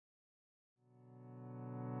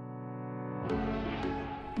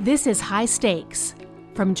This is High Stakes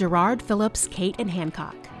from Gerard Phillips, Cate and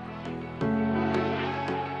Hancock.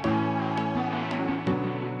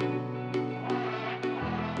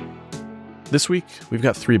 This week, we've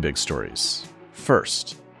got three big stories.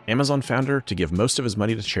 First, Amazon founder to give most of his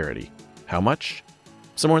money to charity. How much?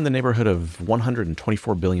 Somewhere in the neighborhood of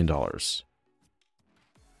 $124 billion. And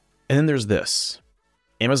then there's this.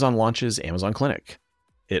 Amazon launches Amazon Clinic.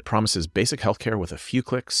 It promises basic healthcare with a few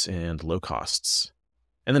clicks and low costs.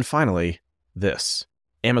 And then finally, this.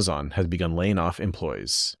 Amazon has begun laying off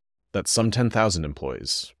employees. That's some 10,000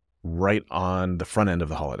 employees, right on the front end of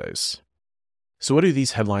the holidays. So what do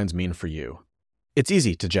these headlines mean for you? It's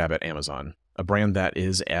easy to jab at Amazon, a brand that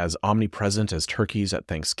is as omnipresent as turkeys at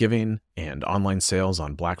Thanksgiving and online sales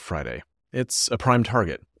on Black Friday. It's a prime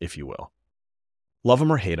target, if you will. Love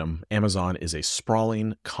them or hate them, Amazon is a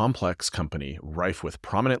sprawling, complex company rife with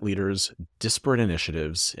prominent leaders, disparate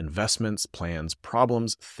initiatives, investments, plans,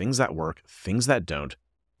 problems, things that work, things that don't,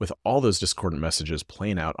 with all those discordant messages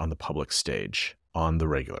playing out on the public stage, on the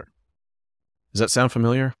regular. Does that sound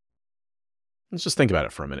familiar? Let's just think about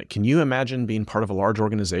it for a minute. Can you imagine being part of a large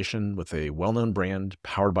organization with a well-known brand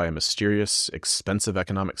powered by a mysterious, expensive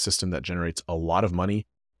economic system that generates a lot of money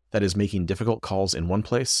that is making difficult calls in one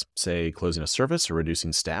place, say closing a service or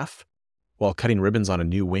reducing staff, while cutting ribbons on a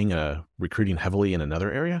new wing and recruiting heavily in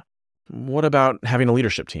another area? What about having a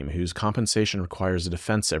leadership team whose compensation requires a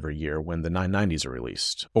defense every year when the 990s are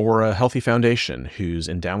released? Or a healthy foundation whose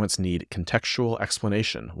endowments need contextual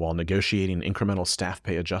explanation while negotiating incremental staff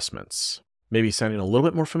pay adjustments? Maybe sounding a little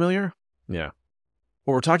bit more familiar? Yeah.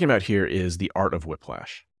 What we're talking about here is the art of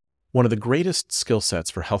whiplash. One of the greatest skill sets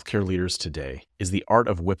for healthcare leaders today is the art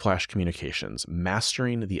of whiplash communications,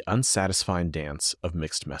 mastering the unsatisfying dance of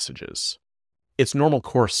mixed messages. It's normal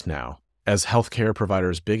course now, as healthcare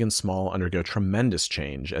providers big and small undergo tremendous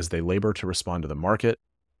change as they labor to respond to the market,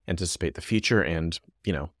 anticipate the future, and,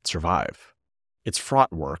 survive. It's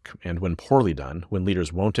fraught work, and when poorly done, when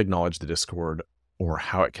leaders won't acknowledge the discord or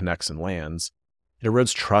how it connects and lands, it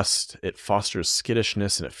erodes trust, it fosters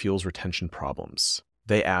skittishness, and it fuels retention problems.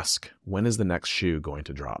 They ask, when is the next shoe going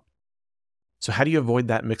to drop? So how do you avoid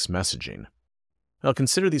that mixed messaging? Well,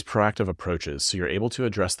 consider these proactive approaches so you're able to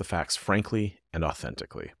address the facts frankly and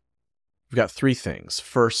authentically. We've got three things.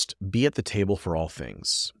 First, be at the table for all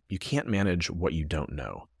things. You can't manage what you don't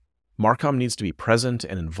know. Marcom needs to be present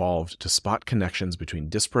and involved to spot connections between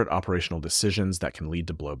disparate operational decisions that can lead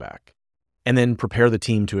to blowback. And then prepare the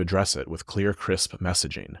team to address it with clear, crisp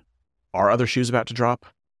messaging. Are other shoes about to drop?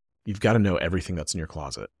 You've got to know everything that's in your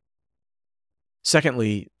closet.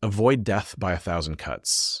 Secondly, avoid death by 1,000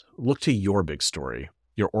 cuts. Look to your big story,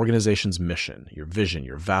 your organization's mission, your vision,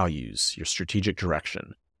 your values, your strategic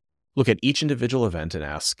direction. Look at each individual event and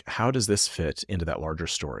ask, how does this fit into that larger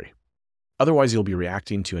story? Otherwise, you'll be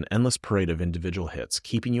reacting to an endless parade of individual hits,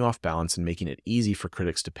 keeping you off balance and making it easy for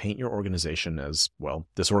critics to paint your organization as,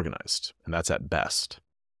 disorganized, and that's at best.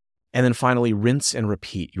 And then finally, rinse and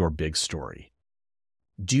repeat your big story.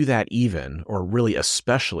 Do that even, or really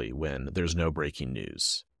especially, when there's no breaking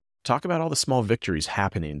news. Talk about all the small victories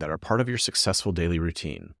happening that are part of your successful daily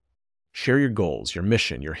routine. Share your goals, your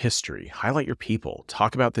mission, your history. Highlight your people.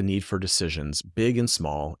 Talk about the need for decisions, big and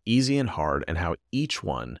small, easy and hard, and how each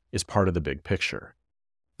one is part of the big picture.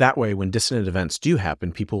 That way, when dissonant events do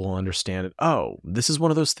happen, people will understand, this is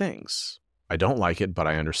one of those things. I don't like it, but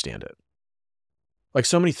I understand it. Like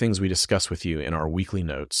so many things we discuss with you in our weekly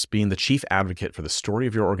notes, being the chief advocate for the story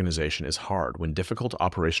of your organization is hard when difficult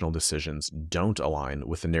operational decisions don't align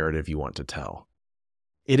with the narrative you want to tell.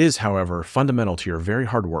 It is, however, fundamental to your very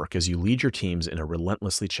hard work as you lead your teams in a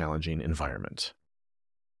relentlessly challenging environment.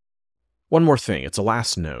 One more thing, it's a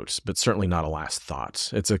last note, but certainly not a last thought.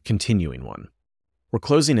 It's a continuing one. We're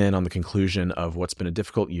closing in on the conclusion of what's been a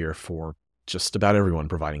difficult year for just about everyone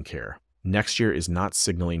providing care. Next year is not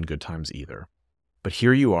signaling good times either. But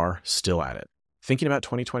here you are, still at it, thinking about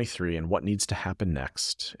 2023 and what needs to happen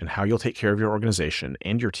next, and how you'll take care of your organization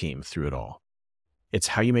and your team through it all. It's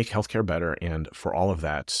how you make healthcare better, and for all of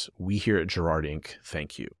that, we here at Gerard Inc.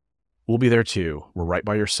 thank you. We'll be there too, we're right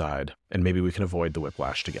by your side, and maybe we can avoid the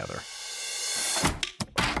whiplash together.